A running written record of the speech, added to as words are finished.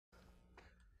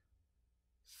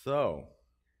So,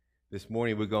 this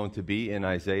morning we're going to be in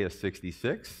Isaiah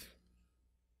 66. This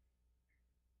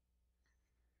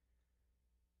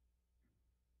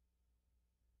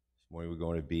morning we're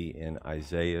going to be in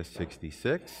Isaiah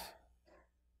 66.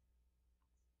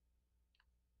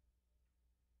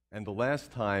 And the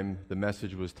last time the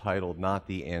message was titled, Not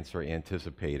the Answer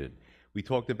Anticipated. We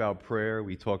talked about prayer,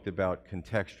 we talked about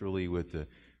contextually with the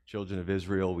children of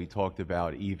Israel, we talked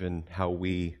about even how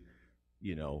we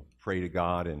pray to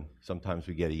God, and sometimes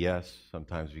we get a yes,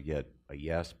 sometimes we get a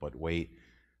yes, but wait.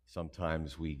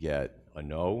 Sometimes we get a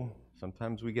no,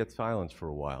 sometimes we get silence for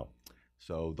a while.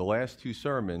 So the last two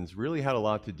sermons really had a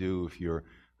lot to do. If you're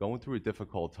going through a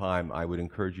difficult time, I would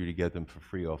encourage you to get them for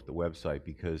free off the website,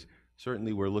 because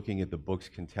certainly we're looking at the books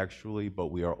contextually, but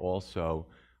we are also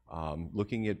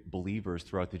looking at believers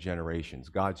throughout the generations.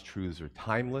 God's truths are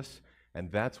timeless,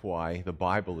 and that's why the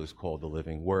Bible is called the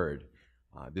living word.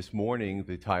 This morning,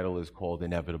 the title is called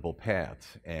Inevitable Paths,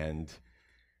 and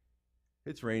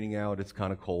it's raining out. It's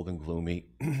kind of cold and gloomy.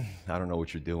 I don't know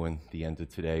what you're doing at the end of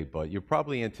today, but you're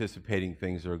probably anticipating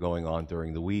things that are going on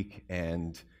during the week,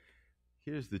 and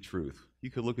here's the truth. You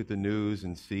could look at the news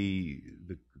and see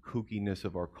the kookiness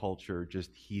of our culture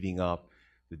just heating up,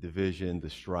 the division, the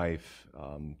strife,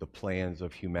 the plans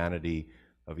of humanity,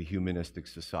 of a humanistic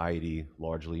society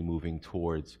largely moving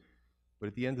towards. But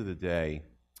at the end of the day,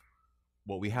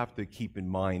 what we have to keep in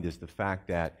mind is the fact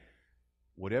that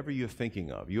whatever you're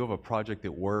thinking of, you have a project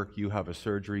at work, you have a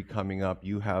surgery coming up,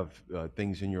 you have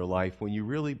things in your life, when you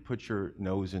really put your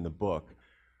nose in the book,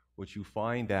 what you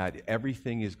find that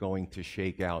everything is going to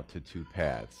shake out to two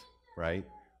paths, right?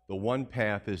 The one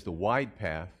path is the wide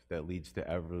path that leads to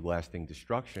everlasting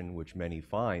destruction, which many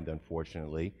find,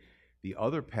 unfortunately. The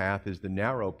other path is the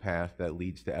narrow path that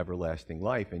leads to everlasting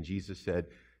life. And Jesus said,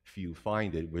 few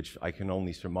find it, which I can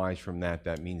only surmise from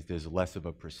that means there's less of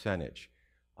a percentage.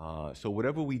 So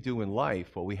whatever we do in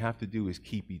life, what we have to do is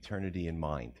keep eternity in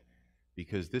mind,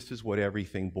 because this is what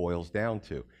everything boils down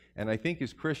to. And I think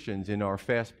as Christians in our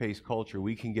fast-paced culture,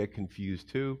 we can get confused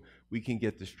too. We can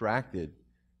get distracted.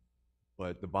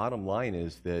 But the bottom line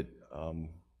is that,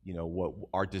 what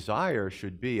our desire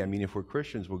should be, if we're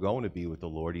Christians, we're going to be with the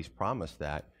Lord. He's promised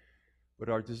that. But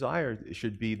our desire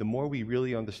should be, the more we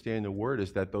really understand the Word,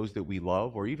 is that those that we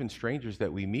love, or even strangers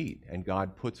that we meet, and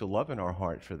God puts a love in our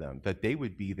heart for them, that they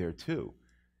would be there too.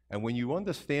 And when you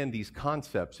understand these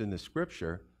concepts in the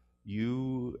Scripture,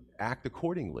 you act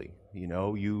accordingly.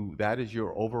 That is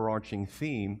your overarching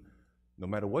theme, no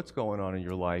matter what's going on in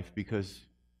your life, because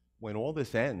when all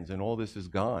this ends and all this is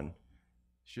gone,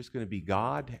 it's just going to be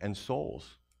God and souls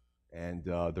and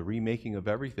the remaking of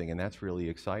everything, and that's really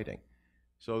exciting.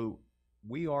 So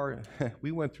we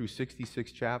went through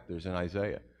 66 chapters in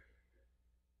Isaiah,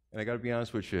 and I got to be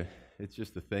honest with you, it's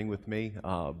just a thing with me,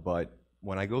 but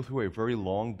when I go through a very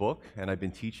long book, and I've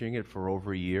been teaching it for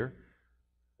over a year,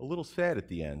 a little sad at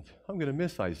the end. I'm going to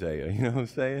miss Isaiah, you know what I'm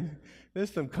saying?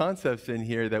 There's some concepts in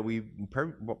here that we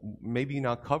maybe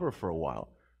not cover for a while.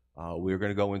 We're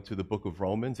going to go into the book of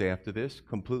Romans after this,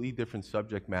 completely different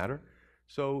subject matter.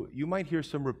 So you might hear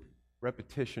some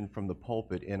repetition from the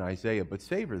pulpit in Isaiah, but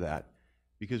savor that,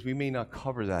 because we may not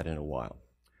cover that in a while.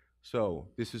 So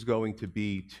this is going to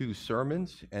be two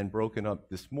sermons and broken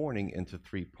up this morning into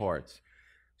three parts.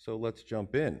 So let's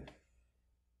jump in.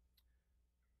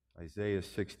 Isaiah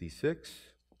 66,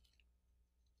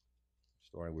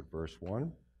 starting with verse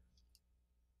 1.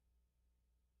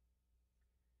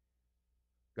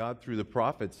 God, through the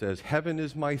prophet, says, "Heaven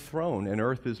is my throne and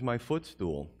earth is my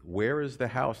footstool. Where is the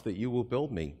house that you will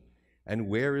build me? And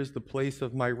where is the place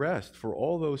of my rest? For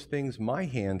all those things my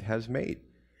hand has made,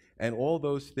 and all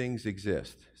those things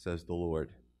exist, says the Lord.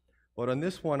 But on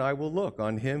this one I will look,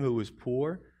 on him who is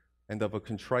poor and of a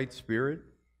contrite spirit."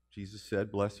 Jesus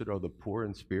said, "Blessed are the poor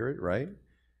in spirit," right?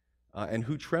 "And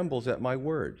who trembles at my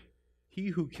word. He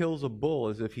who kills a bull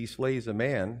as if he slays a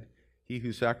man, he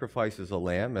who sacrifices a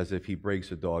lamb as if he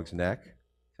breaks a dog's neck."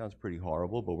 Sounds pretty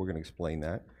horrible, but we're going to explain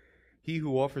that. "He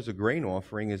who offers a grain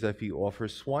offering as if he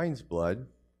offers swine's blood,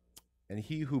 and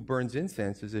he who burns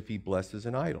incense as if he blesses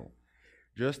an idol.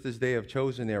 Just as they have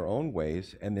chosen their own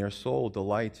ways, and their soul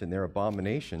delights in their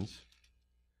abominations,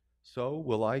 so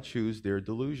will I choose their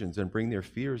delusions and bring their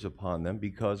fears upon them,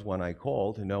 because when I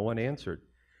called, no one answered.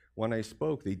 When I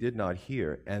spoke, they did not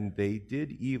hear, and they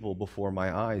did evil before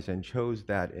my eyes and chose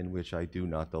that in which I do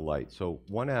not delight." So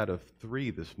 1 out of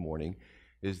 3 this morning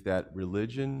is that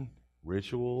religion,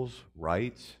 rituals,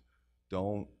 rites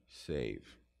don't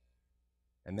save.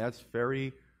 And that's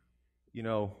very,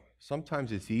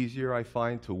 sometimes it's easier, I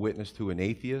find, to witness to an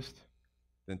atheist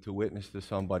than to witness to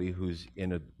somebody who's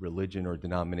in a religion or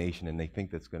denomination and they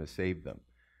think that's going to save them.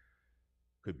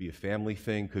 Could be a family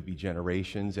thing, could be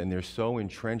generations, and they're so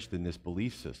entrenched in this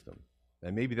belief system.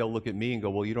 And maybe they'll look at me and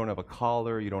go, well, you don't have a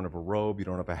collar, you don't have a robe, you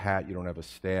don't have a hat, you don't have a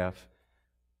staff.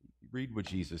 Read what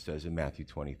Jesus says in Matthew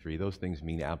 23. Those things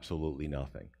mean absolutely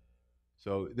nothing.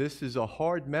 So this is a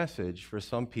hard message for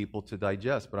some people to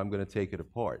digest, but I'm going to take it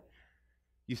apart.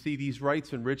 You see, these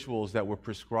rites and rituals that were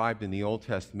prescribed in the Old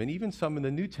Testament, even some in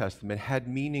the New Testament, had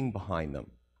meaning behind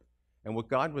them. And what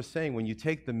God was saying, when you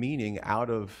take the meaning out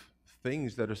of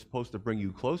things that are supposed to bring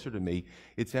you closer to me,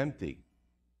 it's empty.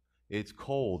 It's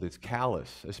cold, it's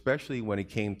callous, especially when it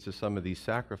came to some of these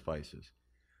sacrifices.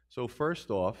 So first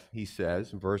off, he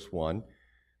says in verse 1,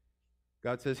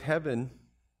 God says, heaven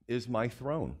is my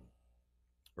throne.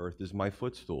 Earth is my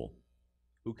footstool.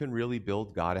 Who can really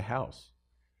build God a house?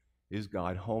 Is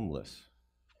God homeless?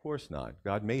 Of course not.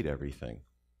 God made everything.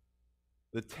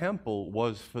 The temple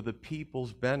was for the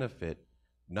people's benefit,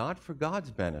 not for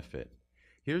God's benefit.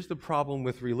 Here's the problem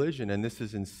with religion, and this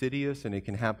is insidious and it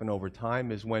can happen over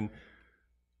time, is when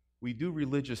we do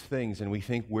religious things and we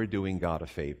think we're doing God a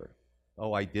favor.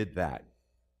 Oh, I did that.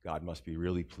 God must be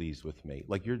really pleased with me.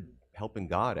 Like you're helping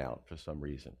God out for some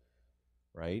reason,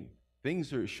 right?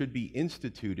 Things should be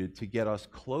instituted to get us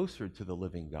closer to the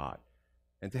living God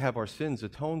and to have our sins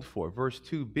atoned for. Verse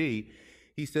 2b,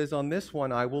 he says, on this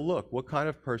one I will look. What kind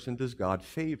of person does God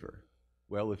favor?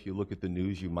 Well, if you look at the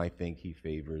news, you might think he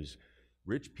favors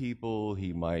rich people,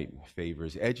 he might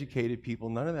favors educated people.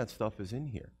 None of that stuff is in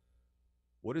here.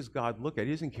 What does God look at?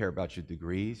 He doesn't care about your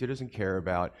degrees. He doesn't care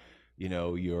about,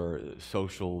 your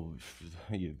social,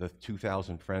 the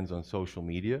 2,000 friends on social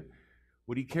media.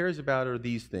 What he cares about are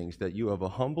these things, that you have a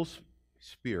humble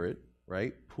spirit,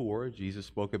 right? Poor. Jesus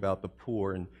spoke about the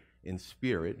poor in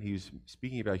spirit. He's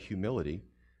speaking about humility.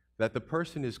 That the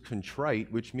person is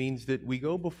contrite, which means that we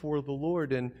go before the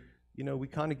Lord and, we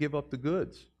kind of give up the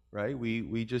goods. Right?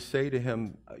 We just say to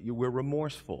him, we're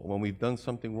remorseful. When we've done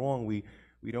something wrong, we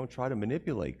don't try to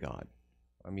manipulate God.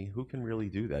 I mean, who can really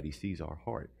do that? He sees our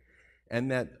heart.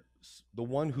 And that the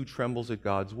one who trembles at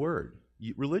God's word.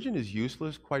 Religion is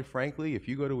useless, quite frankly. If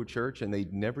you go to a church and they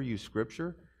never use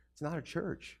Scripture, it's not a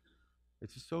church.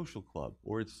 It's a social club,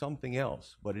 or it's something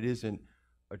else, but it isn't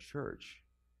a church.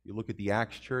 You look at the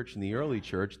Acts church and the early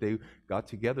church, they got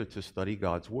together to study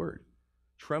God's word.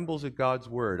 Trembles at God's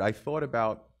word. I thought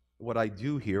about what I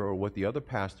do here, or what the other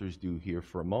pastors do here,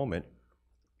 for a moment.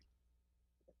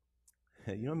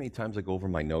 You know how many times I go over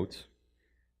my notes?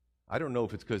 I don't know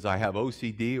if it's because I have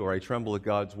OCD or I tremble at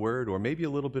God's word, or maybe a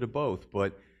little bit of both,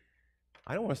 but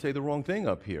I don't want to say the wrong thing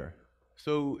up here.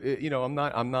 So,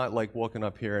 I'm not like walking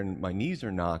up here and my knees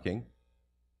are knocking.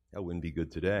 That wouldn't be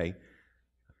good today.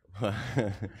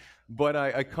 But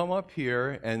I come up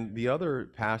here, and the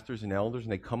other pastors and elders,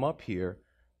 and they come up here,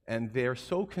 and they're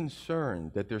so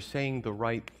concerned that they're saying the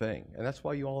right thing. And that's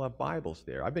why you all have Bibles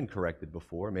there. I've been corrected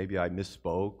before. Maybe I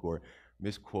misspoke or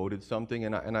misquoted something,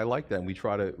 and I like that. And we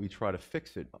try to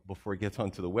fix it before it gets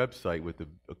onto the website with the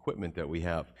equipment that we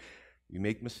have. You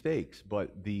make mistakes,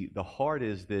 but the heart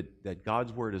is that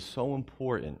God's word is so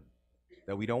important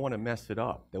that we don't want to mess it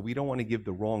up, that we don't want to give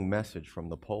the wrong message from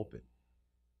the pulpit.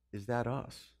 Is that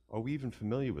us? Are we even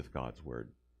familiar with God's word?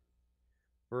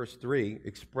 Verse 3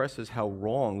 expresses how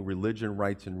wrong religion,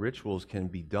 rites, and rituals can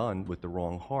be done with the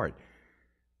wrong heart.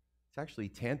 It's actually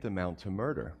tantamount to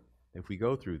murder if we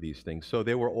go through these things. So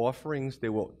there were offerings,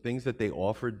 there were things that they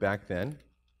offered back then,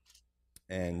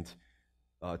 and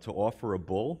to offer a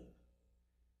bull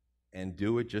and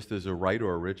do it just as a rite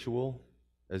or a ritual,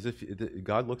 as if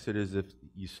God looks at it as if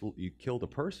you killed a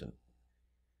person.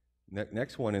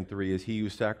 Next one in 3 is he who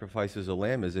sacrifices a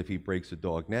lamb as if he breaks a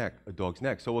dog's neck.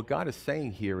 So what God is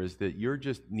saying here is that you're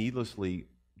just needlessly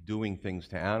doing things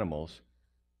to animals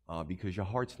because your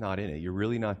heart's not in it. You're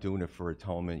really not doing it for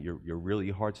atonement.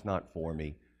 Your heart's not for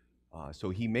me. So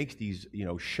he makes these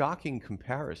shocking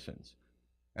comparisons.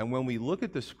 And when we look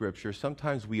at the scripture,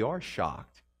 sometimes we are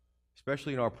shocked,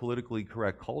 especially in our politically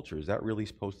correct culture. Is that really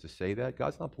supposed to say that?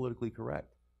 God's not politically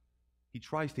correct. He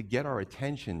tries to get our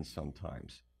attention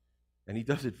sometimes. And he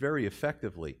does it very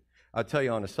effectively. I'll tell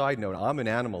you on a side note, I'm an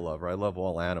animal lover. I love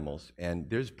all animals. And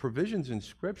there's provisions in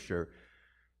Scripture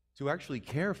to actually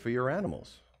care for your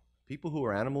animals. People who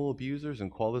are animal abusers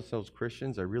and call themselves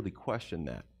Christians, I really question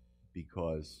that.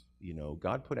 Because,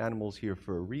 God put animals here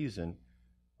for a reason,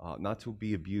 not to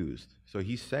be abused. So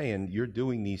he's saying you're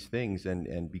doing these things,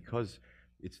 and because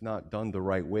it's not done the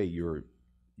right way, you're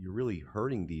really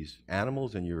hurting these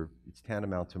animals, and it's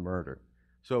tantamount to murder.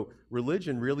 So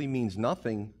religion really means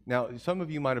nothing. Now, some of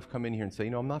you might have come in here and say,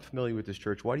 I'm not familiar with this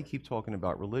church. Why do you keep talking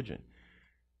about religion?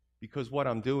 Because what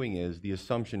I'm doing is, the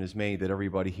assumption is made that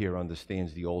everybody here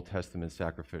understands the Old Testament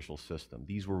sacrificial system.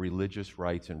 These were religious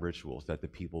rites and rituals that the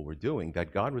people were doing,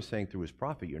 that God was saying through his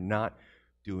prophet, you're not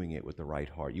doing it with the right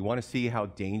heart. You want to see how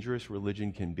dangerous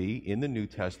religion can be? In the New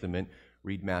Testament,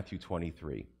 read Matthew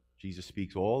 23. Jesus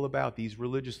speaks all about these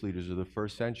religious leaders of the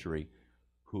first century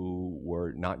who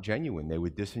were not genuine. They were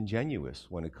disingenuous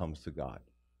when it comes to God.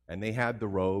 And they had the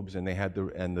robes, and they had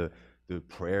the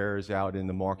prayers out in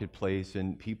the marketplace,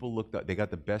 and people looked up, they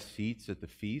got the best seats at the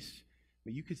feasts.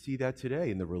 But you could see that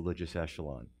today in the religious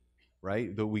echelon,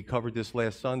 right? Though we covered this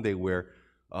last Sunday where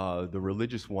the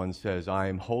religious one says, I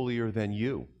am holier than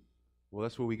you. Well,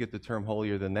 that's where we get the term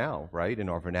holier than thou, right? In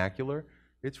our vernacular,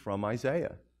 it's from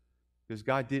Isaiah. Because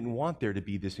God didn't want there to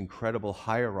be this incredible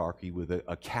hierarchy with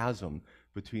a chasm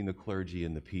between the clergy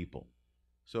and the people.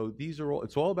 So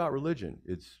it's all about religion.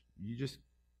 You just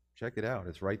check it out.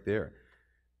 It's right there.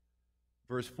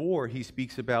 Verse 4, he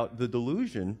speaks about the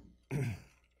delusion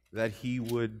that he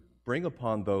would bring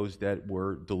upon those that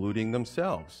were deluding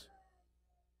themselves.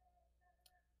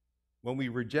 When we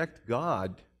reject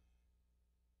God,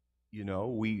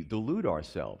 we delude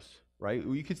ourselves, right?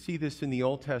 You could see this in the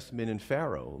Old Testament in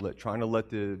Pharaoh, trying to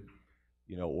let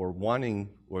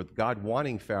or God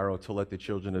wanting Pharaoh to let the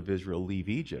children of Israel leave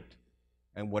Egypt.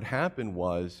 And what happened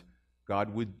was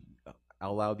God would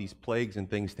allow these plagues and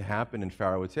things to happen, and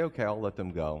Pharaoh would say, okay, I'll let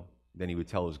them go. Then he would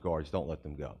tell his guards, don't let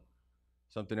them go.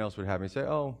 Something else would happen. He'd say,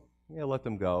 oh, yeah, let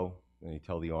them go. And he'd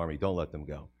tell the army, don't let them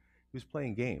go. He was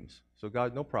playing games. So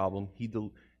God, no problem.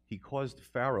 He caused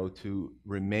Pharaoh to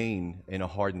remain in a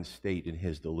hardened state in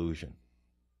his delusion.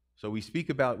 So we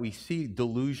see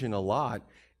delusion a lot,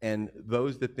 and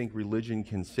those that think religion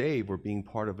can save or being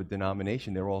part of a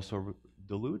denomination, they're also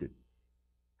deluded.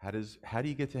 How do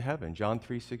you get to heaven? John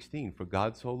 3:16, for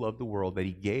God so loved the world that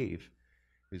he gave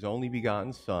his only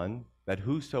begotten Son, that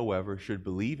whosoever should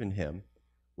believe in him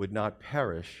would not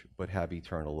perish but have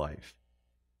eternal life.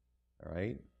 All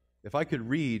right? If I could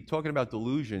read, talking about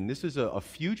delusion, this is a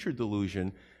future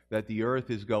delusion that the earth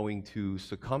is going to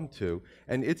succumb to.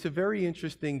 And it's a very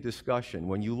interesting discussion.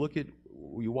 When you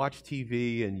watch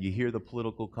TV and you hear the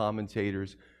political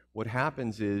commentators, what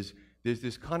happens is there's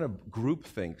this kind of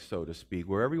groupthink, so to speak,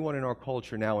 where everyone in our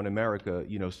culture now in America,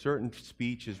 certain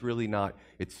speech is really not,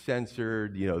 it's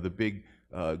censored, the big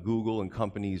Google and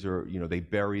companies are, they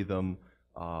bury them.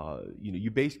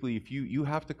 You basically, if you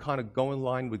have to kind of go in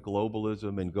line with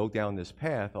globalism and go down this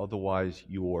path, otherwise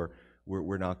we're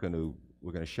going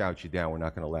to shout you down. We're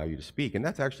not going to allow you to speak. And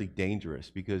that's actually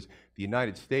dangerous, because the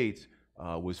United States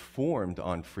was formed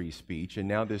on free speech, and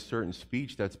now there's certain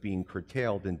speech that's being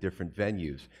curtailed in different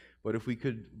venues. But if we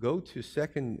could go to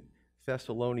 2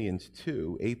 Thessalonians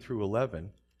 2, 8 through 11,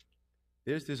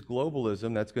 there's this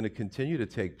globalism that's going to continue to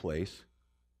take place,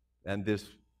 and this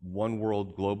one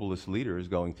world globalist leader is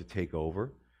going to take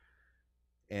over,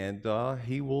 and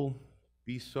he will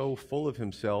be so full of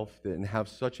himself and have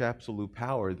such absolute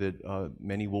power that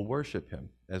many will worship him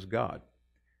as God.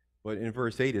 But in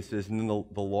verse 8 it says, and then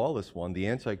the lawless one, the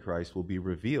Antichrist, will be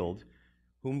revealed,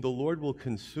 whom the Lord will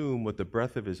consume with the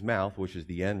breath of his mouth, which is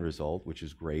the end result, which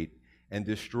is great, and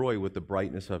destroy with the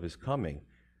brightness of his coming.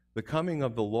 The coming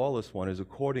of the lawless one is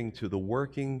according to the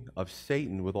working of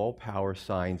Satan with all power,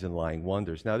 signs, and lying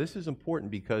wonders. Now, this is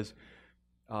important because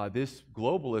this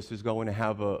globalist is going to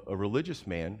have a religious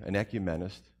man, an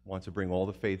ecumenist, wants to bring all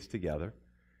the faiths together,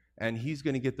 and he's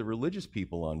going to get the religious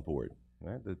people on board,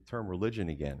 right? The term religion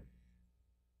again.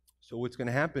 So what's going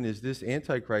to happen is this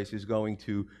Antichrist is going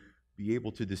to be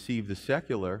able to deceive the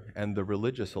secular and the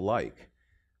religious alike.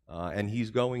 And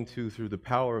he's going to, through the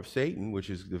power of Satan, which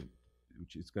is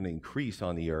going to increase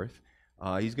on the earth,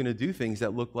 he's going to do things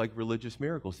that look like religious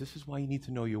miracles. This is why you need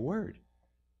to know your word.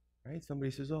 Right?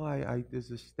 Somebody says, oh, there's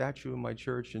a statue in my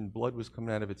church and blood was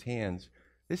coming out of its hands.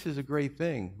 This is a great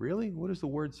thing. Really? What does the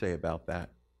word say about that?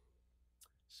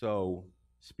 So,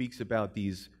 speaks about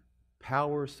these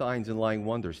power, signs, and lying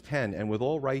wonders. 10, and with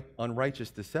all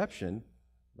unrighteous deception,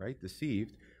 right,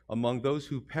 deceived, among those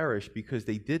who perish because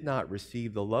they did not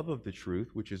receive the love of the truth,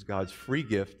 which is God's free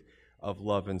gift of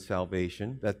love and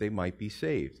salvation, that they might be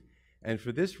saved. And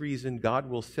for this reason, God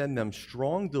will send them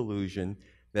strong delusion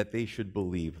that they should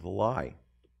believe the lie.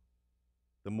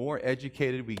 The more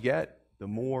educated we get, the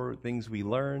more things we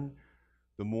learn,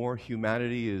 the more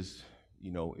humanity is,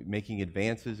 making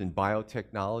advances in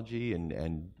biotechnology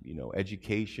and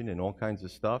education and all kinds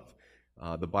of stuff.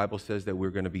 The Bible says that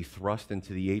we're going to be thrust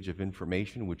into the age of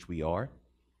information, which we are.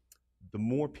 The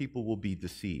more people will be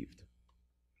deceived.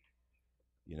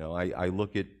 I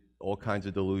look at all kinds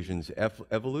of delusions.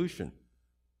 Evolution.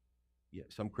 Yeah,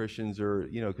 some Christians are,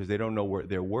 because they don't know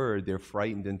their word, they're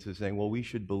frightened into saying, well, we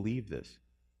should believe this.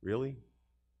 Really?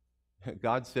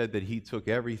 God said that he took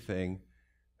everything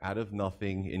out of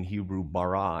nothing, in Hebrew,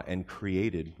 bara, and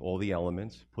created all the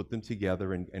elements, put them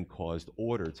together, and caused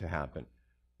order to happen.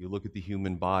 You look at the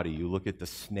human body, you look at the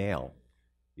snail,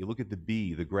 you look at the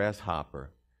bee, the grasshopper,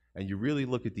 and you really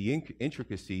look at the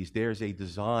intricacies. There's a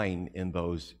design in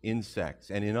those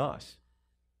insects and in us.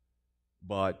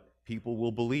 But people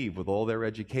will believe with all their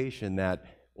education that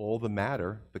all the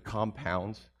matter, the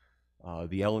compounds,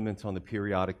 the elements on the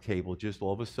periodic table just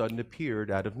all of a sudden appeared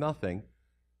out of nothing.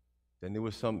 Then there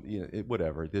was some,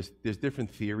 whatever. There's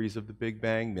different theories of the Big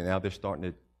Bang. Now they're starting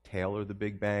to tailor the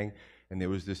Big Bang, and there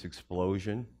was this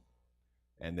explosion,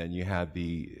 and then you have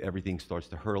everything starts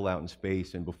to hurl out in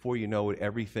space, and before you know it,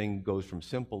 everything goes from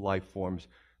simple life forms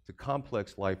to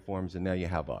complex life forms, and now you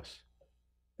have us.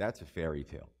 That's a fairy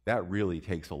tale. That really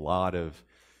takes a lot of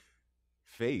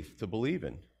faith to believe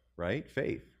in, right?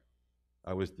 Faith.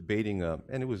 I was debating,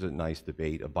 and it was a nice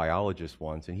debate, a biologist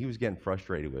once, and he was getting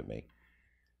frustrated with me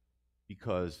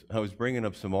because I was bringing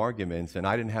up some arguments, and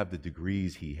I didn't have the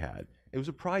degrees he had. It was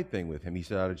a pride thing with him. He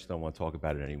said, I just don't want to talk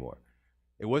about it anymore.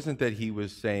 It wasn't that he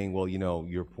was saying, well,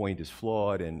 your point is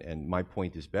flawed and my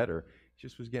point is better. He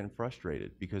just was getting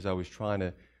frustrated because I was trying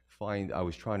to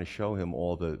show him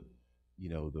all the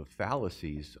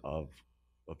fallacies of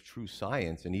true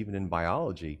science and even in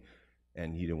biology,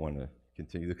 and he didn't want to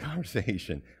continue the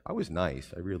conversation. I was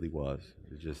nice. I really was.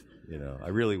 It was just, I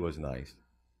really was nice.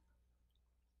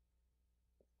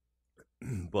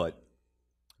 But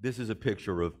this is a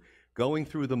picture of going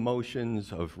through the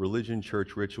motions of religion,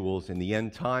 church rituals. In the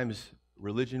end times,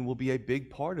 religion will be a big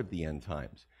part of the end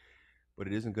times, but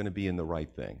it isn't going to be in the right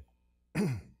thing.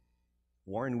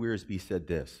 Warren Wiersbe said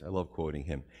this. I love quoting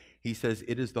him. He says,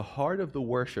 it is the heart of the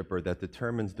worshiper that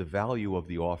determines the value of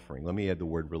the offering. Let me add the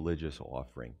word religious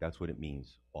offering. That's what it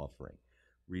means, offering.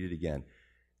 Read it again.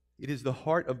 It is the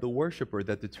heart of the worshiper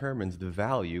that determines the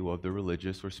value of the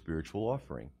religious or spiritual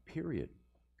offering, period.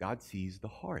 God sees the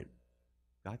heart.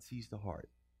 God sees the heart.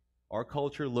 Our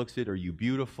culture looks at, are you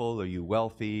beautiful? Are you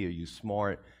wealthy? Are you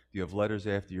smart? Do you have letters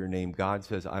after your name? God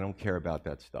says, I don't care about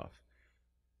that stuff.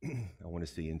 I want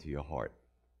to see into your heart.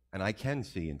 And I can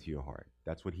see into your heart.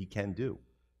 That's what he can do.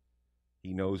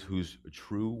 He knows who's a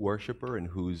true worshiper and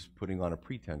who's putting on a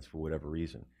pretense for whatever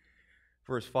reason.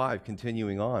 Verse 5,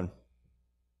 continuing on,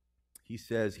 he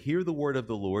says, hear the word of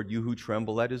the Lord, you who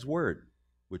tremble at his word,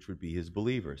 which would be his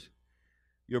believers.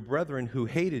 Your brethren who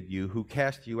hated you, who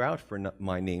cast you out for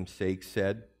my name's sake,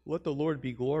 said, let the Lord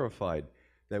be glorified,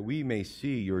 that we may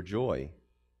see your joy,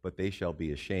 but they shall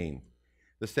be ashamed.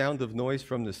 The sound of noise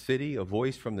from the city, a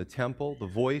voice from the temple, the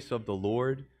voice of the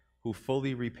Lord, who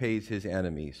fully repays his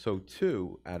enemies. So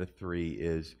 2 out of 3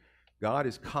 is God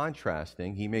is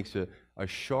contrasting. He makes a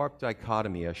sharp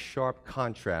dichotomy, a sharp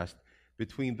contrast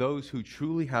between those who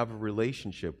truly have a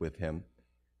relationship with him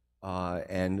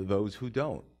and those who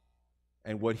don't.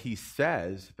 And what he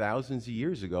says thousands of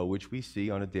years ago, which we see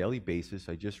on a daily basis,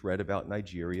 I just read about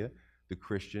Nigeria, the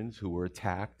Christians who were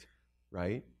attacked,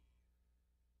 right?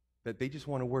 That they just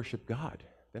want to worship God.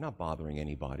 They're not bothering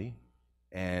anybody.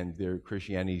 And their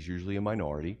Christianity is usually a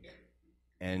minority.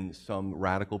 And some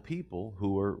radical people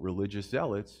who are religious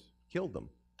zealots killed them.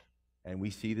 And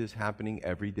we see this happening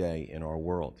every day in our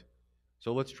world.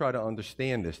 So let's try to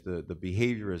understand this, the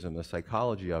behaviorism, the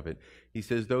psychology of it. He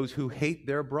says, those who hate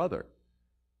their brother,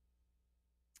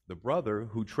 the brother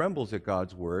who trembles at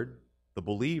God's word, the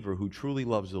believer who truly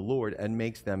loves the Lord and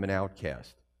makes them an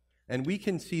outcast. And we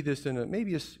can see this in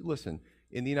listen,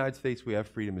 in the United States we have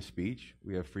freedom of speech,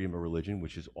 we have freedom of religion,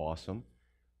 which is awesome.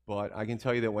 But I can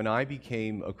tell you that when I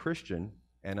became a Christian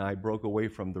and I broke away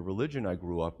from the religion I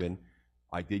grew up in,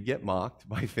 I did get mocked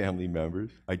by family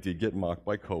members. I did get mocked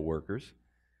by coworkers.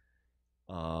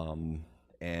 And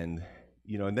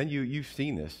then you've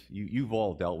seen this. You've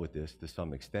all dealt with this to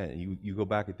some extent. And you go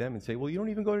back at them and say, well, you don't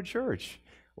even go to church.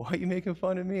 Why are you making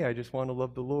fun of me? I just want to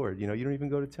love the Lord. You don't even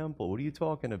go to temple. What are you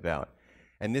talking about?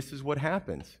 And this is what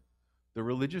happens. The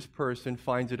religious person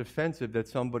finds it offensive that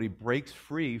somebody breaks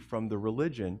free from the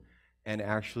religion and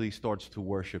actually starts to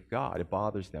worship God. It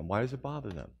bothers them. Why does it bother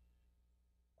them?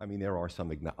 I mean, there are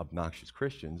some obnoxious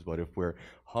Christians, but if we're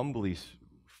humbly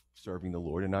serving the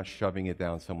Lord and not shoving it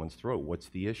down someone's throat, what's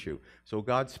the issue? So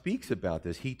God speaks about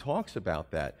this. He talks about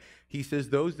that. He says,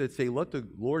 those that say, let the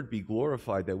Lord be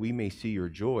glorified that we may see your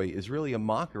joy, is really a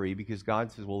mockery because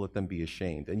God says, well, let them be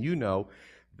ashamed. And you know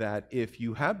that if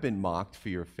you have been mocked for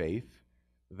your faith,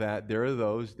 that there are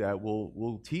those that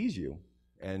will tease you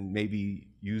and maybe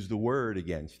use the word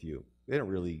against you. They don't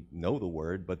really know the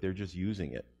word, but they're just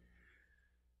using it.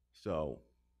 So,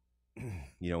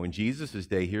 in Jesus'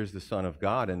 day, here's the Son of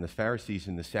God, and the Pharisees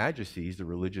and the Sadducees, the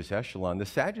religious echelon. The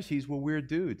Sadducees were weird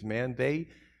dudes, man. They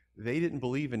didn't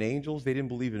believe in angels. They didn't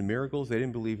believe in miracles. They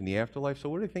didn't believe in the afterlife. So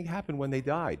what do you think happened when they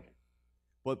died?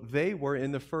 But they were,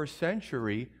 in the first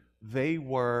century, they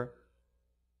were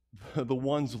the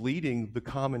ones leading the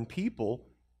common people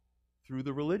through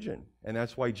the religion. And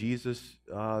that's why Jesus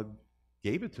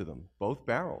gave it to them, both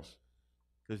barrels,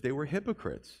 because they were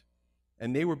hypocrites.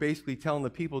 And they were basically telling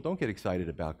the people, don't get excited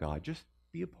about God. Just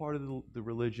be a part of the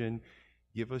religion.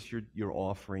 Give us your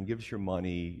offering. Give us your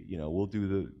money. We'll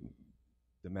do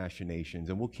the machinations,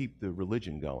 and we'll keep the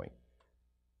religion going.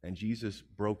 And Jesus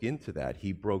broke into that.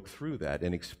 He broke through that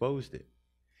and exposed it.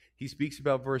 He speaks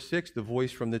about verse 6, the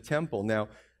voice from the temple. Now,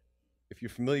 if you're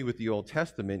familiar with the Old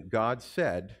Testament, God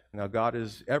said, now God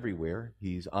is everywhere.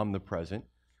 He's omnipresent.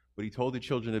 But he told the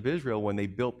children of Israel when they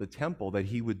built the temple that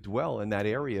he would dwell in that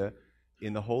area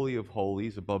in the Holy of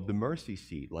Holies above the mercy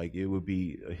seat. Like it would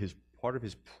be part of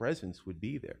his presence would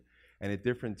be there. And at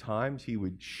different times, he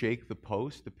would shake the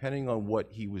post, depending on what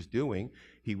he was doing.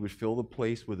 He would fill the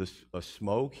place with a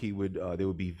smoke. There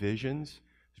would be visions.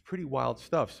 It's pretty wild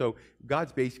stuff. So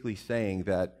God's basically saying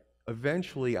that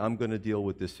eventually I'm going to deal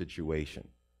with this situation.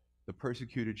 The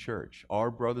persecuted church, our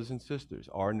brothers and sisters,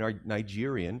 our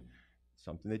Nigerian,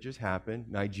 something that just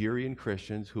happened, Nigerian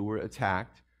Christians who were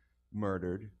attacked,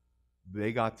 murdered,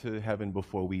 they got to heaven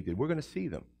before we did. We're going to see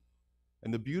them.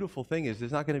 And the beautiful thing is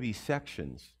there's not going to be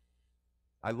sections.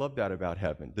 I love that about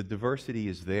heaven. The diversity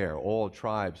is there. All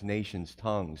tribes, nations,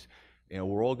 tongues.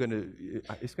 We're all going to.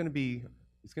 It's going to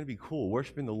be cool.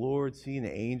 Worshiping the Lord, seeing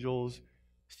the angels,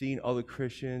 seeing other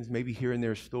Christians, maybe hearing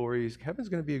their stories. Heaven's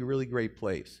going to be a really great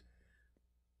place.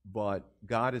 But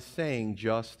God is saying,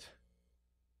 just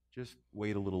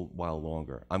wait a little while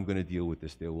longer. I'm going to deal with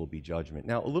this. There will be judgment.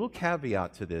 Now, a little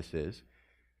caveat to this is,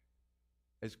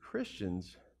 as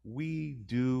Christians, we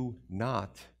do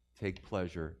not take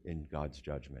pleasure in God's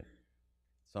judgment.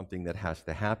 Something that has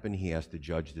to happen. He has to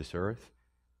judge this earth.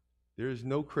 There is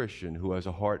no Christian who has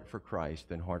a heart for Christ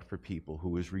and heart for people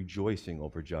who is rejoicing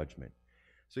over judgment.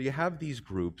 So you have these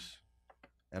groups,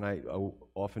 and I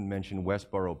often mention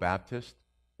Westboro Baptist.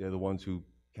 They're the ones who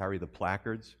carry the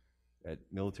placards at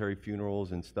military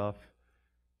funerals and stuff.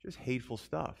 Just hateful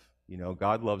stuff.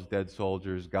 God loves dead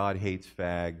soldiers. God hates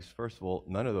fags. First of all,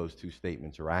 none of those two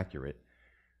statements are accurate.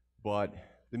 But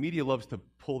the media loves to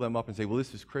pull them up and say, well,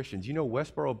 this is Christians.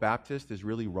 Westboro Baptist is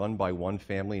really run by one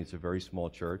family. It's a very small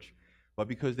church. But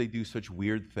because they do such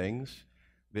weird things,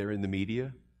 they're in the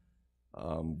media.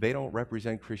 They don't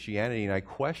represent Christianity, and I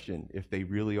question if they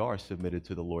really are submitted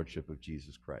to the lordship of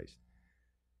Jesus Christ.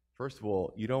 First of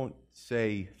all, you don't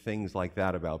say things like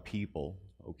that about people,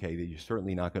 okay, that you're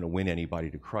certainly not going to win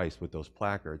anybody to Christ with those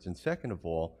placards. And second of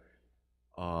all,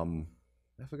 I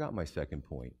forgot my second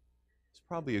point. It's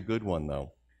probably a good one,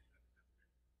 though.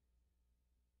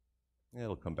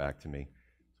 It'll come back to me.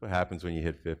 That's what happens when you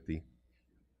hit 50.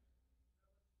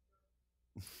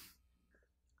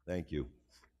 Thank you.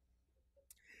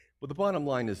 Well, the bottom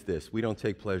line is this. We don't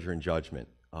take pleasure in judgment.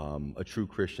 A true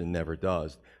Christian never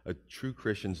does. A true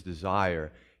Christian's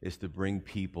desire is to bring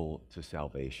people to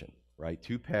salvation, right?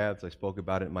 Two paths. I spoke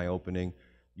about it in my opening.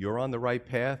 You're on the right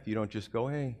path. You don't just go,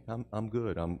 hey, I'm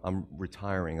good. I'm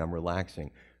retiring. I'm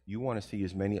relaxing. You want to see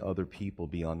as many other people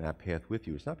be on that path with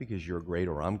you. It's not because you're great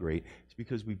or I'm great. It's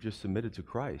because we've just submitted to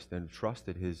Christ and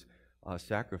trusted his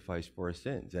sacrifice for our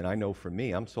sins. And I know for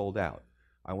me, I'm sold out.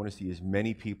 I want to see as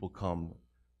many people come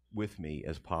with me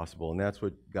as possible. And that's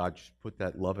what God put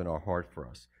that love in our heart for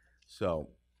us. So,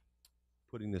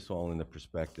 putting this all into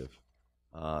perspective.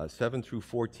 7 through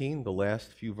 14, the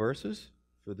last few verses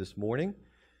for this morning.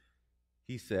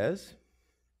 He says,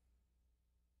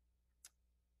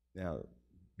 now,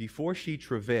 before she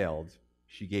travailed,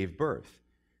 she gave birth.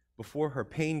 Before her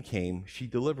pain came, she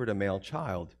delivered a male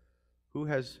child. Who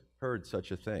has heard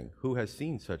such a thing? Who has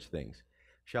seen such things?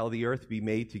 Shall the earth be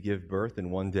made to give birth in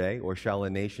one day, or shall a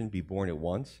nation be born at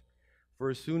once? For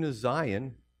as soon as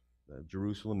Zion,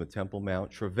 Jerusalem, the Temple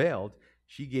Mount, travailed,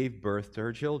 she gave birth to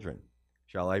her children.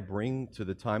 Shall I bring to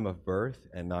the time of birth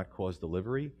and not cause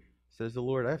delivery? Says the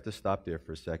Lord. I have to stop there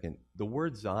for a second. The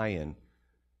word Zion,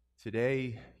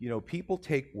 today, people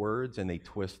take words and they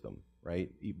twist them, right?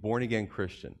 Born-again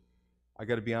Christian. I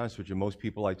got to be honest with you, most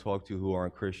people I talk to who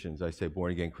aren't Christians, I say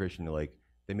born-again Christian,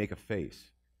 they make a face.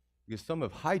 Because some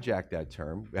have hijacked that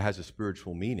term. It has a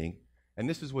spiritual meaning. And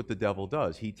this is what the devil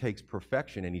does. He takes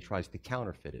perfection and he tries to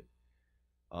counterfeit it.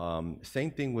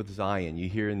 Same thing with Zion. You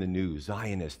hear in the news,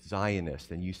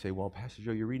 Zionist. And you say, well, Pastor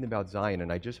Joe, you're reading about Zion.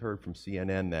 And I just heard from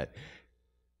CNN that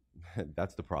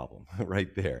that's the problem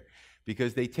right there.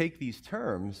 because they take these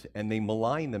terms and they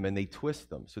malign them and they twist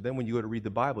them. So then when you go to read the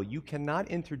Bible, you cannot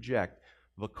interject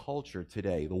the culture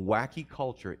today, the wacky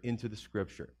culture, into the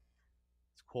Scripture.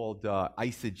 It's called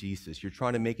eisegesis. You're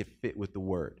trying to make it fit with the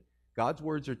Word. God's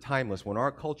words are timeless. When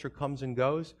our culture comes and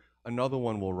goes, another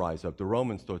one will rise up. The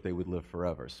Romans thought they would live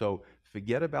forever. So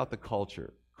forget about the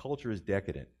culture. Culture is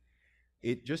decadent.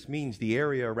 It just means the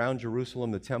area around Jerusalem,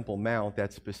 the Temple Mount,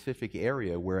 that specific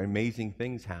area where amazing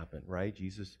things happen, right?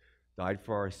 Jesus died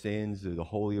for our sins. The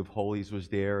Holy of Holies was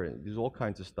there. And there's all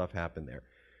kinds of stuff happened there.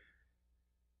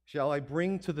 Shall I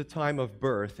bring to the time of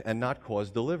birth and not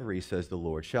cause delivery, says the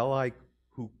Lord? Shall I,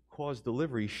 who cause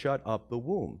delivery, shut up the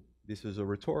womb? This is a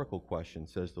rhetorical question,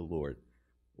 says the Lord.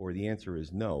 Or the answer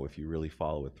is no, if you really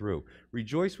follow it through.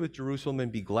 Rejoice with Jerusalem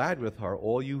and be glad with her,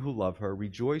 all you who love her.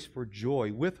 Rejoice for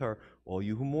joy with her, all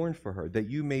you who mourn for her, that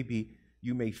you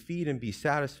may feed and be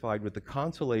satisfied with the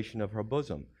consolation of her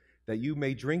bosom, that you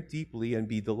may drink deeply and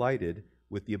be delighted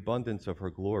with the abundance of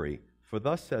her glory. For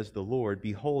thus says the Lord,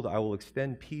 behold, I will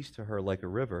extend peace to her like a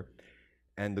river,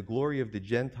 and the glory of the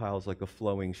Gentiles like a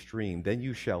flowing stream. Then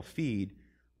you shall feed.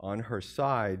 On her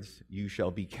sides you shall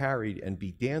be carried and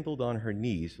be dandled on her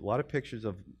knees. A lot of pictures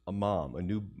of a mom, a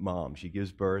new mom. She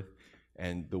gives birth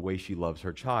and the way she loves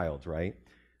her child, right?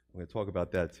 I'm going to talk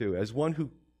about that too. As one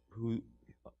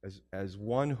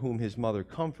whom his mother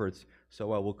comforts,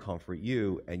 so I will comfort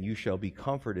you, and you shall be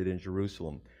comforted in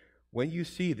Jerusalem. When you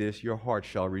see this, your heart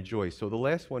shall rejoice. So the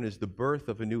last one is the birth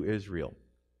of a new Israel.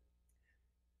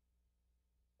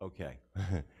 Okay.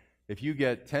 If you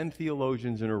get 10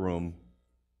 theologians in a room,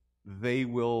 they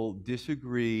will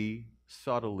disagree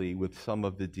subtly with some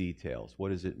of the details. What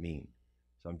does it mean?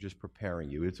 So I'm just preparing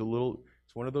you. It's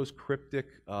one of those cryptic,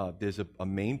 there's a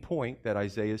main point that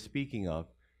Isaiah is speaking of,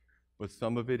 but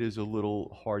some of it is a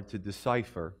little hard to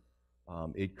decipher.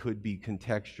 It could be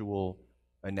contextual,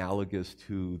 analogous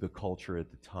to the culture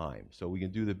at the time. So we can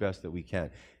do the best that we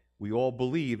can. We all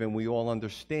believe and we all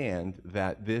understand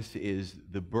that this is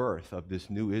the birth of this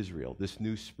new Israel, this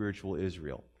new spiritual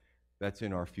Israel. That's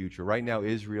in our future. Right now,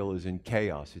 Israel is in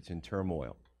chaos. It's in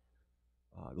turmoil.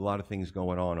 A lot of things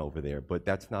going on over there, but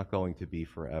that's not going to be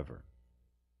forever.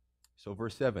 So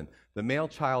verse 7, the male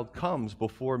child comes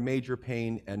before major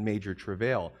pain and major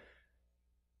travail.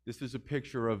 This is a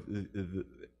picture of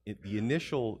the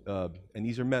initial, and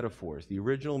these are metaphors. The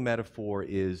original metaphor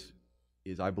is,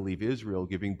 I believe, Israel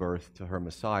giving birth to her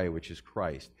Messiah, which is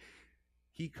Christ.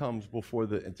 He comes before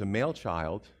it's a male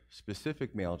child,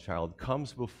 specific male child,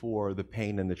 comes before the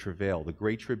pain and the travail, the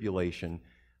great tribulation,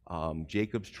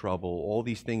 Jacob's trouble, all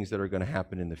these things that are going to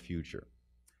happen in the future.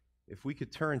 If we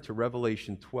could turn to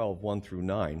Revelation 12, 1 through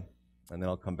 9, and then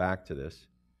I'll come back to this.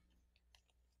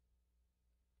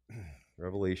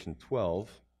 Revelation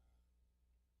 12,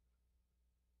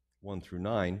 1 through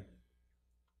 9.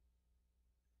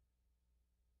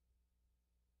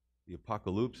 The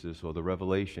apocalypsis, or the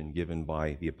revelation given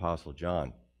by the Apostle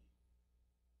John.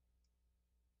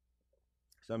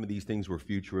 Some of these things were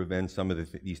future events. Some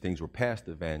of these things were past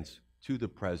events to the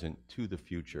present, to the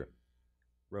future.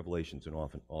 Revelation's an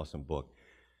awesome book.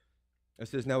 It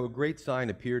says, now a great sign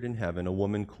appeared in heaven, a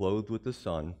woman clothed with the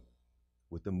sun,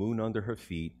 with the moon under her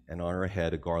feet, and on her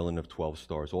head a garland of 12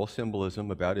 stars. All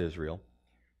symbolism about Israel.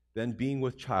 Then being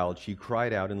with child, she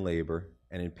cried out in labor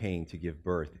and in pain to give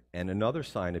birth. And another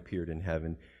sign appeared in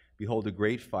heaven. Behold, a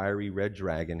great fiery red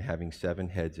dragon having 7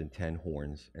 heads and 10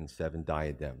 horns and 7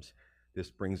 diadems. This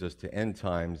brings us to end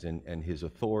times and his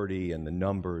authority and the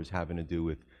numbers having to do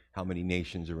with how many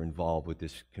nations are involved with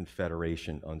this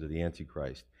confederation under the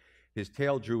Antichrist. His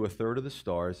tail drew a third of the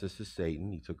stars. This is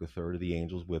Satan. He took a third of the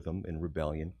angels with him in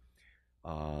rebellion.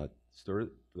 Third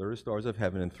of stars of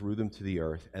heaven and threw them to the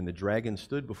earth. And the dragon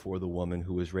stood before the woman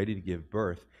who was ready to give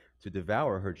birth to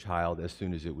devour her child as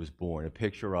soon as it was born. A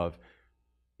picture of,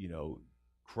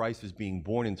 Christ is being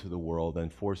born into the world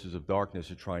and forces of darkness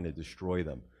are trying to destroy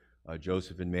them.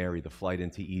 Joseph and Mary, the flight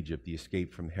into Egypt, the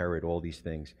escape from Herod, all these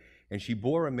things. And she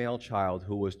bore a male child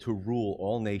who was to rule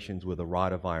all nations with a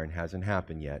rod of iron. Hasn't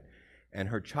happened yet. And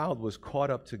her child was caught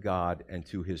up to God and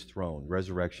to his throne,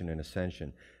 resurrection and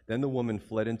ascension. Then the woman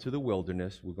fled into the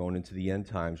wilderness. We're going into the end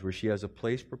times, where she has a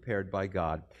place prepared by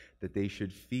God that they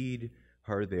should feed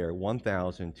her there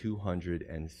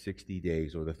 1,260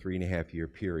 days, or the 3.5-year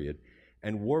period.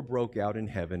 And war broke out in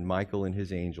heaven. Michael and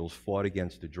his angels fought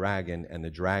against the dragon, and the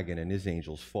dragon and his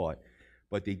angels fought.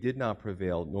 But they did not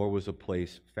prevail, nor was a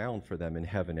place found for them in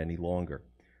heaven any longer.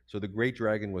 So the great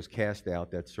dragon was cast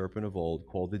out, that serpent of old,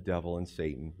 called the devil and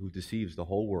Satan, who deceives the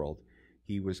whole world.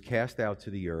 He was cast out to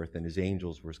the earth, and his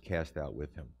angels were cast out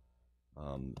with him.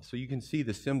 So you can see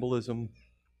the symbolism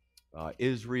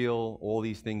Israel, all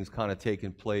these things kind of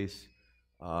taking place.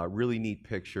 Really neat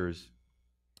pictures.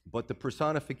 But the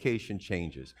personification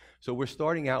changes. So we're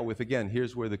starting out with, again,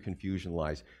 here's where the confusion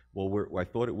lies. Well, I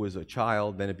thought it was a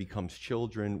child, then it becomes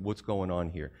children. What's going on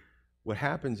here? What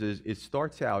happens is it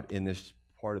starts out in this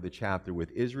part of the chapter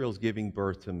with Israel's giving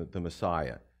birth to the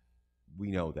Messiah. We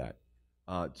know that.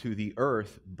 To the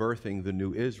earth birthing the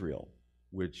new Israel,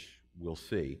 which we'll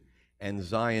see, and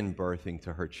Zion birthing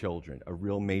to her children, a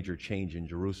real major change in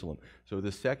Jerusalem. So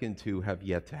the second two have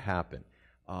yet to happen.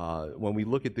 When we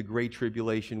look at the Great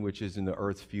Tribulation, which is in the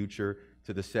earth's future,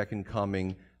 to the second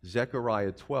coming,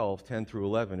 Zechariah 12, 10 through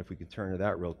 11, if we could turn to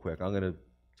that real quick. I'm going to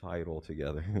tie it all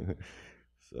together.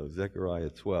 So Zechariah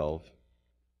 12.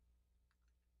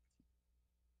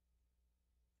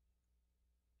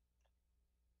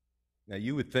 Now,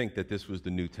 you would think that this was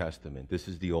the New Testament. This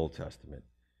is the Old Testament.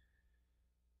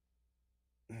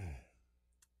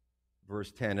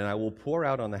 Verse 10, and I will pour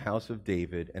out on the house of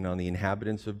David and on the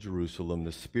inhabitants of Jerusalem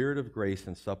the spirit of grace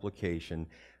and supplication.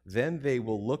 Then they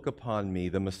will look upon me,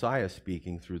 the Messiah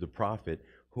speaking through the prophet,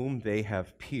 whom they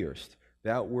have pierced.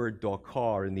 That word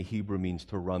dokar in the Hebrew means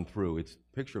to run through. It's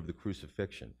a picture of the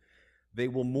crucifixion. They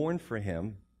will mourn for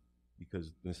him,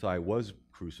 because the Messiah was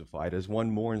crucified, as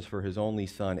one mourns for his only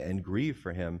son, and grieve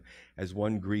for him as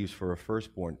one grieves for a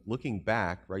firstborn. Looking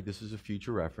back, right, this is a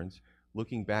future reference,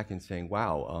 looking back and saying,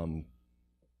 wow,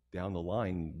 down the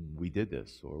line, we did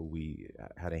this, or we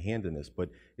had a hand in this. But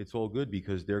it's all good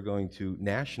because they're going to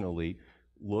nationally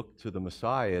look to the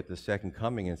Messiah at the second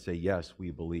coming and say, yes,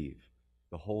 we believe.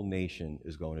 The whole nation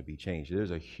is going to be changed.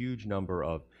 There's a huge number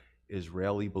of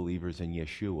Israeli believers in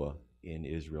Yeshua in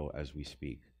Israel as we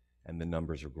speak, and the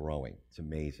numbers are growing. It's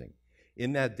amazing.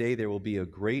 In that day, there will be a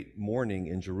great mourning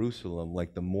in Jerusalem,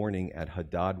 like the mourning at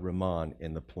Hadad Rimmon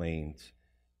in the plains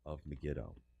of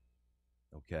Megiddo.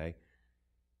 Okay?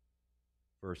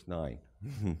 Verse 9.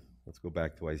 Let's go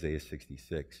back to Isaiah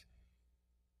 66.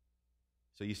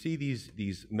 So you see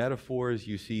these metaphors,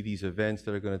 you see these events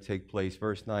that are going to take place.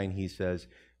 Verse 9,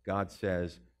 God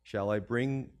says, shall I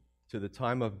bring to the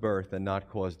time of birth and not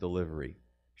cause delivery?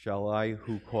 Shall I,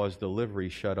 who cause delivery,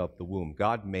 shut up the womb?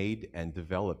 God made and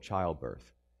developed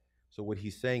childbirth. So what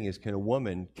he's saying is, can a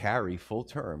woman carry full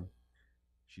term?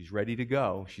 She's ready to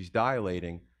go, she's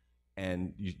dilating,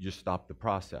 and you just stop the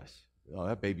process. Oh,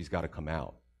 that baby's got to come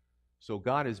out. So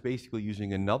God is basically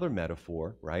using another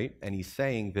metaphor, right? And he's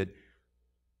saying that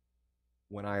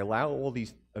when I allow all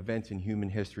these events in human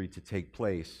history to take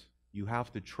place, you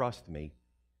have to trust me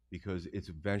because it's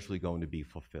eventually going to be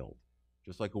fulfilled.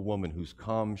 Just like a woman who's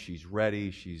come, she's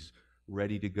ready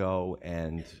to go,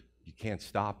 and you can't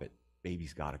stop it.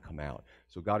 Baby's got to come out.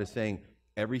 So God is saying,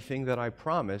 everything that I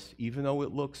promise, even though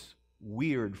it looks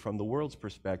weird from the world's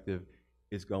perspective,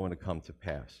 is going to come to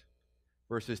pass.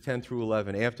 Verses 10 through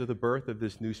 11, after the birth of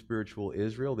this new spiritual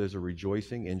Israel, there's a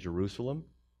rejoicing in Jerusalem,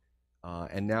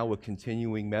 and now a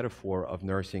continuing metaphor of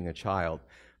nursing a child.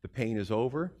 The pain is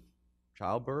over,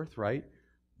 childbirth, right?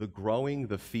 The growing,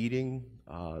 the feeding,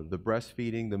 the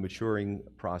breastfeeding, the maturing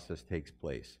process takes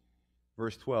place.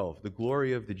 Verse 12, the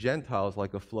glory of the Gentiles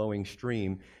like a flowing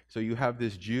stream. So you have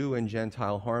this Jew and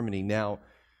Gentile harmony. Now,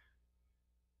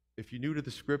 if you're new to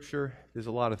the scripture, there's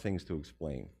a lot of things to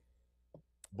explain.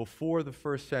 Before the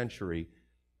first century,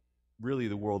 really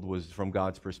the world was, from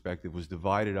God's perspective, was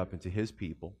divided up into his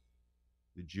people,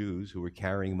 the Jews who were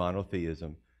carrying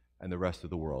monotheism, and the rest of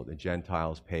the world, the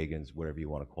Gentiles, pagans, whatever you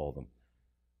want to call them.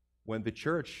 When the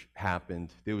church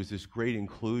happened, there was this great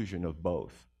inclusion of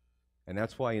both. And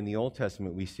that's why in the Old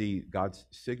Testament we see God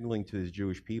signaling to his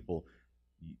Jewish people,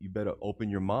 you better open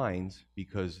your minds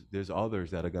because there's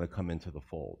others that are going to come into the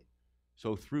fold.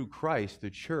 So through Christ,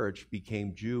 the church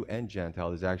became Jew and Gentile.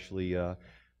 There's actually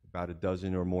about a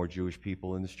dozen or more Jewish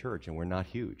people in this church, and we're not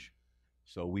huge.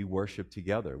 So we worship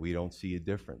together. We don't see a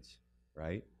difference,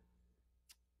 right?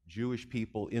 Jewish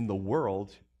people in the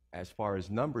world, as far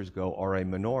as numbers go, are a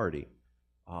minority.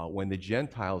 When the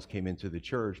Gentiles came into the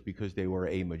church, because they were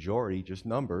a majority, just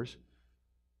numbers,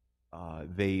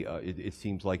 it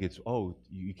seems like it's, oh,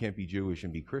 you can't be Jewish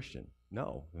and be Christian.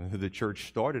 No, the church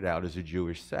started out as a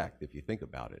Jewish sect, if you think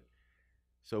about it.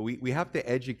 So we have to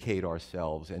educate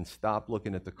ourselves and stop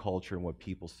looking at the culture and what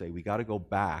people say. We got to go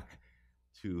back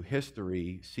to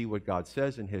history, see what God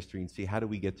says in history, and see how do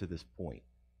we get to this point.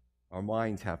 Our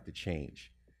minds have to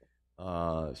change.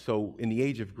 So in the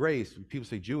age of grace, people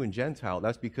say Jew and Gentile.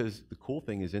 That's because the cool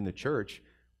thing is in the church,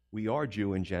 we are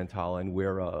Jew and Gentile, and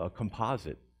we're a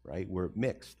composite, right? We're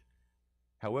mixed.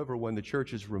 However, when the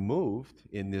church is removed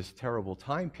in this terrible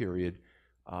time period,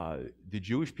 the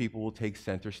Jewish people will take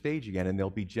center stage again, and there'll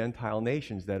be Gentile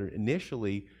nations that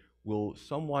initially will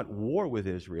somewhat war with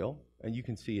Israel, and you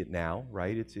can see it now,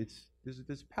 right? There's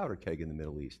a powder keg in the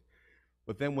Middle East.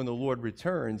 But then when the Lord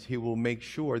returns, he will make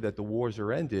sure that the wars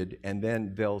are ended, and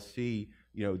then they'll see,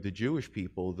 the Jewish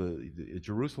people, the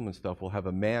Jerusalem and stuff, will have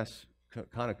a mass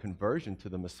kind of conversion to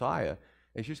the Messiah.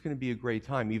 It's just going to be a great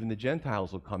time. Even the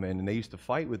Gentiles will come in, and they used to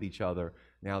fight with each other.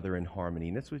 Now they're in harmony.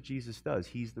 And that's what Jesus does.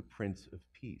 He's the Prince of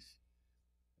Peace.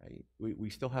 Right? We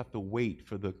still have to wait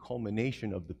for the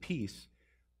culmination of the peace,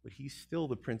 but he's still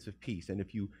the Prince of Peace. And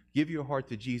if you give your heart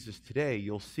to Jesus today,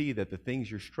 you'll see that the things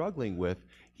you're struggling with,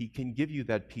 he can give you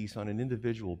that peace on an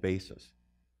individual basis.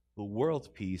 The world's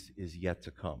peace is yet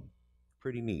to come.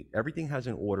 Pretty neat. Everything has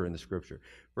an order in the Scripture.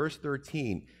 Verse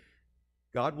 13,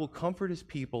 God will comfort his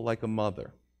people like a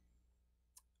mother.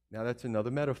 Now that's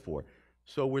another metaphor.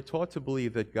 So we're taught to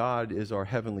believe that God is our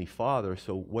heavenly Father,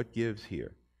 so what gives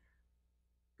here?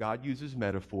 God uses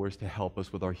metaphors to help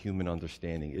us with our human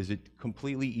understanding. Is it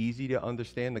completely easy to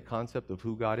understand the concept of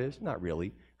who God is? Not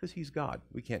really, because he's God.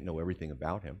 We can't know everything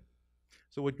about him.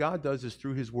 So what God does is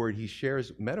through his word, he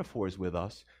shares metaphors with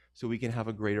us so we can have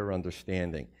a greater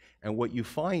understanding. And what you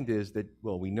find is that,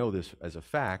 well, we know this as a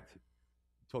fact.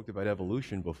 We talked about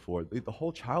evolution before. The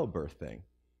whole childbirth thing,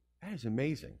 that is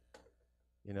amazing.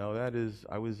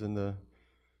 I was in the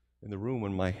room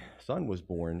when my son was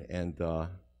born, and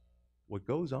what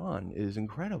goes on is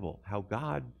incredible. How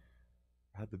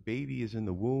the baby is in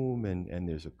the womb, and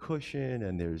there's a cushion,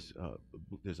 and there's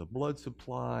a blood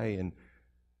supply, and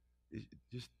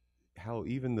just how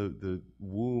even the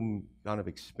womb kind of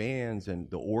expands, and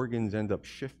the organs end up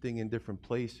shifting in different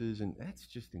places, and that's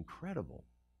just incredible.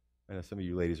 I know some of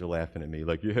you ladies are laughing at me,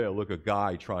 like, yeah, look, a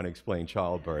guy trying to explain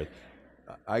childbirth.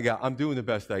 I'm doing the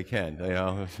best I can,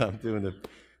 I'm doing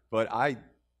but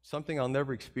something I'll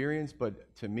never experience,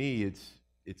 but to me,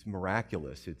 it's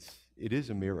miraculous. It is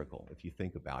a miracle if you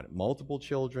think about it. Multiple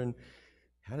children,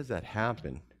 how does that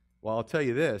happen? Well, I'll tell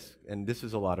you this, and this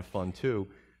is a lot of fun too.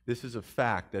 This is a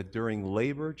fact that during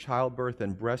labor, childbirth,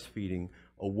 and breastfeeding,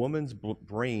 a woman's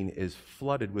brain is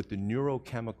flooded with the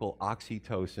neurochemical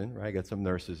oxytocin, right? I got some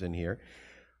nurses in here,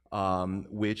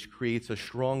 which creates a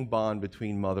strong bond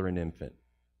between mother and infant.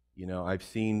 I've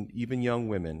seen even young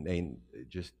women,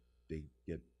 they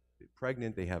get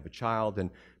pregnant, they have a child, and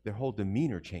their whole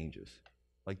demeanor changes.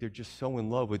 Like they're just so in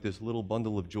love with this little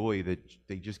bundle of joy that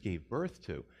they just gave birth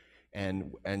to.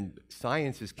 And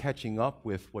science is catching up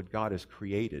with what God has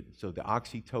created. So the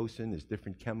oxytocin, there's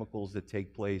different chemicals that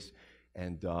take place,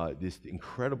 and this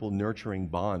incredible nurturing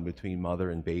bond between mother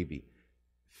and baby.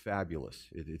 Fabulous.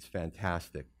 It's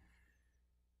fantastic.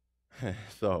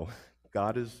 So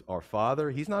God is our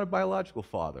Father. He's not a biological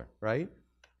father, right?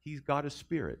 God is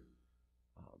spirit.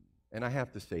 And I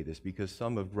have to say this because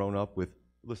some have grown up with,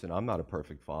 listen, I'm not a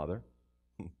perfect father.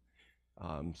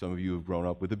 Some of you have grown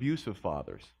up with abusive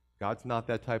fathers. God's not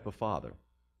that type of father.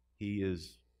 He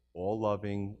is all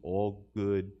loving, all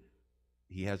good.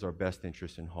 He has our best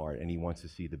interests in heart, and he wants to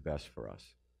see the best for us.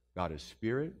 God is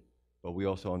spirit, but we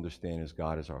also understand as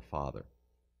God is our Father.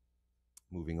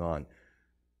 Moving on.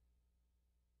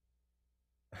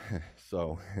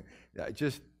 So,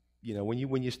 just,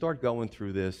 when you start going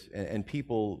through this, and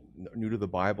people new to the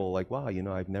Bible, like, wow,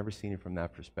 I've never seen it from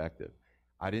that perspective.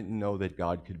 I didn't know that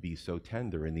God could be so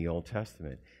tender in the Old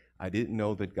Testament. I didn't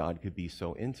know that God could be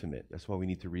so intimate. That's why we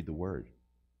need to read the Word.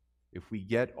 If we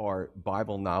get our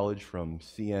Bible knowledge from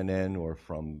CNN or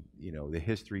from, the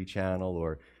History Channel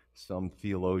or some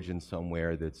theologian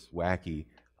somewhere that's wacky,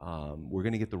 we're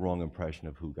going to get the wrong impression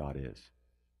of who God is.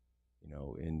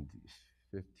 In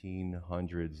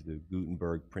 1500s, the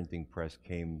Gutenberg printing press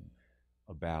came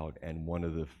about, and one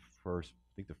of the first,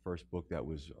 I think the first book that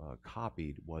was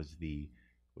copied was the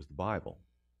Bible,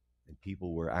 and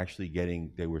people were actually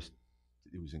it was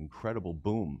an incredible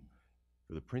boom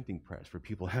for the printing press, for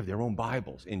people to have their own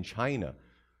Bibles. In China,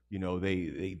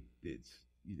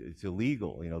 it's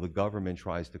illegal. The government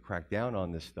tries to crack down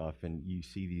on this stuff, and you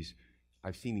see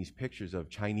I've seen these pictures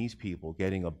of Chinese people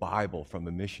getting a Bible from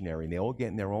a missionary, and they all get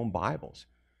in their own Bibles.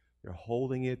 They're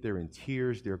holding it, they're in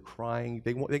tears, they're crying.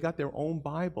 They got their own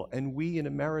Bible, and we in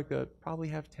America probably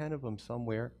have 10 of them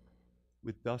somewhere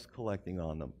with dust collecting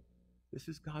on them. This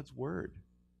is God's Word.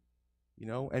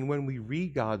 And when we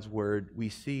read God's Word, we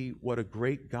see what a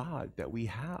great God that we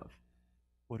have,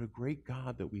 what a great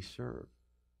God that we serve.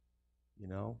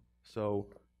 So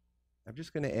I'm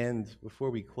just going to end, before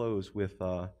we close, with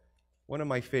one of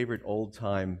my favorite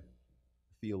old-time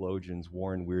theologians,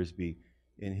 Warren Wiersbe,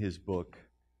 in his book,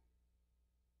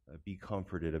 Be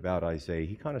Comforted, about Isaiah.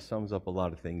 He kind of sums up a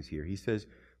lot of things here. He says,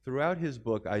 throughout his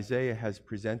book, Isaiah has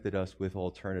presented us with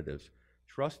alternatives,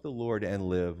 Trust the Lord and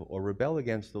live, or rebel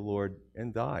against the Lord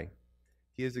and die.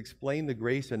 He has explained the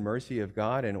grace and mercy of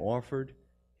God and offered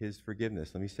his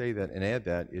forgiveness. Let me say that and add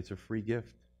that it's a free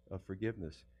gift of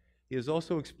forgiveness. He has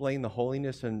also explained the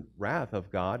holiness and wrath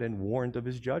of God and warned of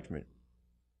his judgment.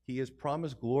 He has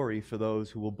promised glory for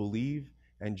those who will believe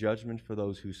and judgment for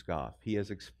those who scoff. He has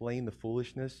explained the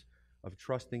foolishness of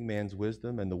trusting man's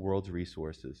wisdom and the world's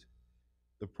resources.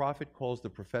 The prophet calls the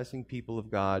professing people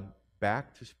of God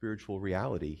back to spiritual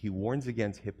reality. He warns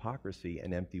against hypocrisy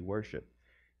and empty worship.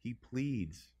 He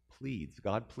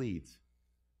God pleads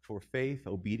for faith,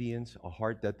 obedience, a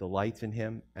heart that delights in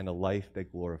him, and a life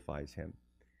that glorifies him.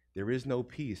 There is no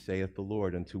peace, saith the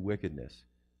Lord, unto wickedness.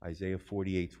 Isaiah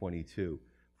 48:22.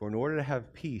 For in order to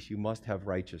have peace, you must have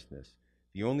righteousness.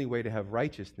 The only way to have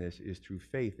righteousness is through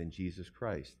faith in Jesus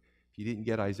Christ. If you didn't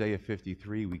get Isaiah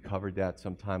 53, we covered that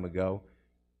some time ago.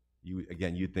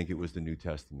 You'd think it was the New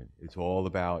Testament. It's all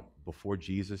about before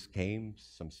Jesus came,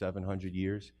 some 700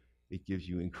 years. It gives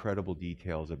you incredible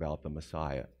details about the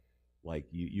Messiah. Like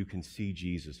you can see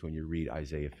Jesus when you read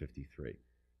Isaiah 53.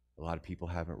 A lot of people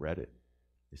haven't read it.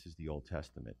 This is the Old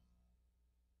Testament.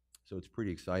 So it's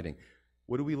pretty exciting.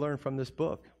 What do we learn from this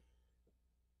book?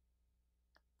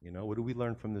 What do we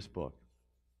learn from this book?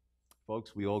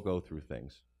 Folks, we all go through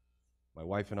things. My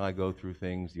wife and I go through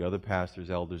things, the other pastors,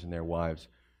 elders, and their wives.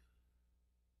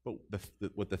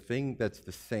 But the thing that's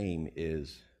the same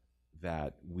is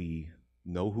that we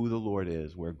know who the Lord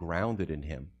is. We're grounded in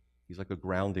him. He's like a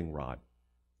grounding rod.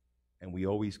 And we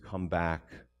always come back,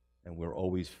 and we're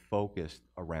always focused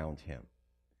around him.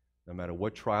 No matter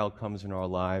what trial comes in our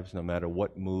lives, no matter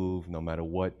what move, no matter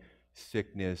what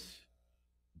sickness,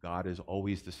 God is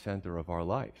always the center of our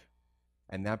life.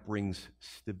 And that brings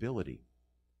stability.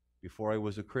 Before I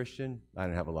was a Christian, I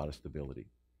didn't have a lot of stability.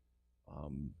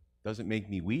 Doesn't make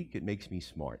me weak, it makes me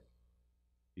smart.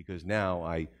 Because now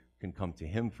I can come to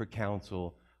him for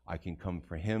counsel, I can come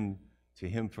to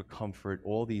him for comfort,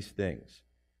 all these things.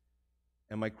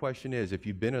 And my question is, if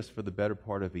you've been with us for the better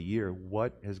part of a year,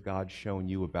 what has God shown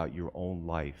you about your own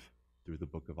life through the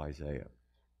book of Isaiah?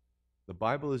 The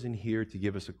Bible isn't here to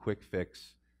give us a quick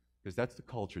fix, because that's the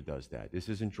culture does that. This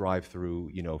isn't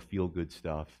drive-through, feel-good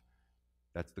stuff.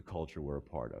 That's the culture we're a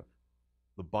part of.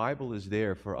 The Bible is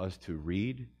there for us to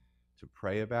read, to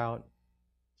pray about,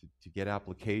 to get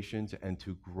applications, and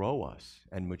to grow us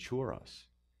and mature us.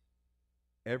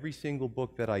 Every single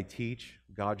book that I teach,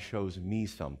 God shows me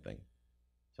something.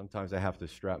 Sometimes I have to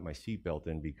strap my seatbelt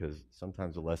in because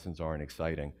sometimes the lessons aren't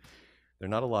exciting. They're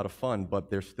not a lot of fun,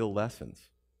 but they're still lessons.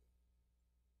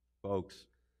 Folks,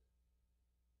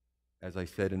 as I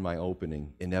said in my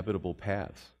opening, inevitable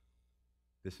paths.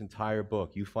 This entire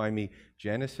book, you find me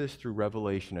Genesis through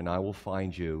Revelation, and I will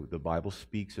find you. The Bible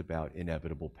speaks about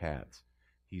inevitable paths.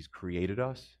 He's created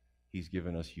us. He's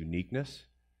given us uniqueness.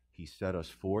 He set us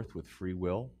forth with free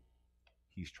will.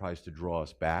 He tries to draw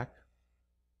us back.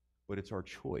 But it's our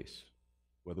choice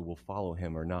whether we'll follow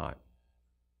him or not.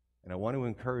 And I want to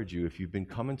encourage you, if you've been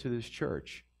coming to this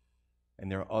church and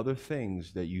there are other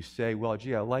things that you say, well,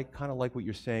 gee, I kind of like what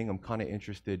you're saying, I'm kind of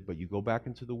interested, but you go back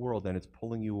into the world and it's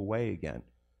pulling you away again.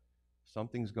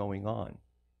 Something's going on.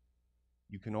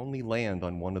 You can only land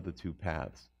on one of the two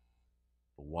paths.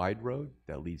 The wide road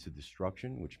that leads to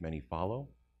destruction, which many follow,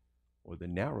 or the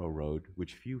narrow road,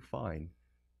 which few find,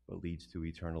 but leads to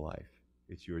eternal life.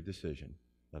 It's your decision.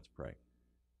 Let's pray.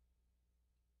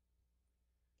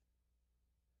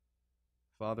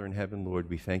 Father in heaven, Lord,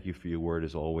 we thank you for your word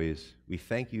as always. We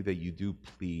thank you that you do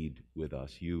plead with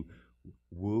us. You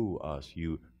woo us.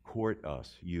 You court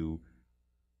us. You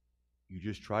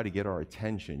just try to get our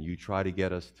attention. You try to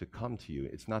get us to come to you.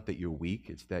 It's not that you're weak.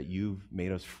 It's that you've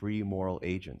made us free moral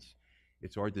agents.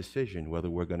 It's our decision whether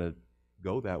we're going to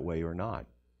go that way or not.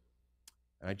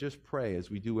 And I just pray, as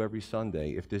we do every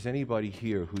Sunday, if there's anybody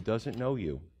here who doesn't know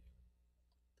you,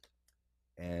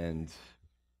 and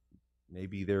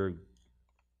maybe they've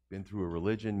been through a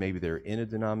religion, maybe they're in a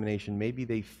denomination, maybe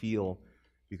they feel,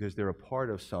 because they're a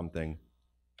part of something,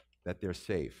 that they're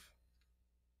safe.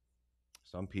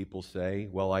 Some people say,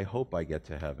 well, I hope I get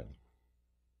to heaven.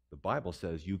 The Bible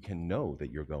says you can know that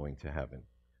you're going to heaven.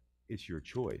 It's your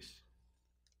choice.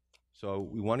 So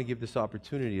we want to give this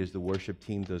opportunity as the worship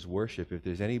team does worship. If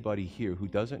there's anybody here who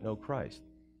doesn't know Christ,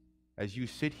 as you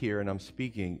sit here and I'm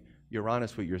speaking, you're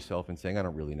honest with yourself and saying, I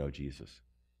don't really know Jesus.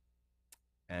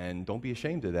 And don't be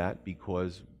ashamed of that,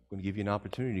 because I'm going to give you an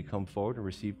opportunity to come forward and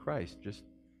receive Christ. Just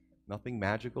nothing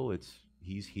magical.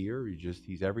 He's here.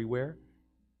 He's everywhere.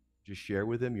 Just share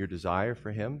with him your desire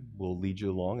for him. We'll lead you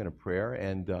along in a prayer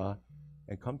and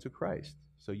come to Christ.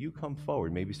 So you come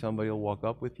forward. Maybe somebody will walk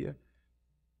up with you.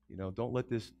 Don't let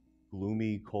this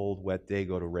gloomy, cold, wet day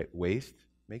go to waste,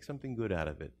 make something good out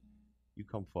of it. You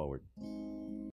come forward.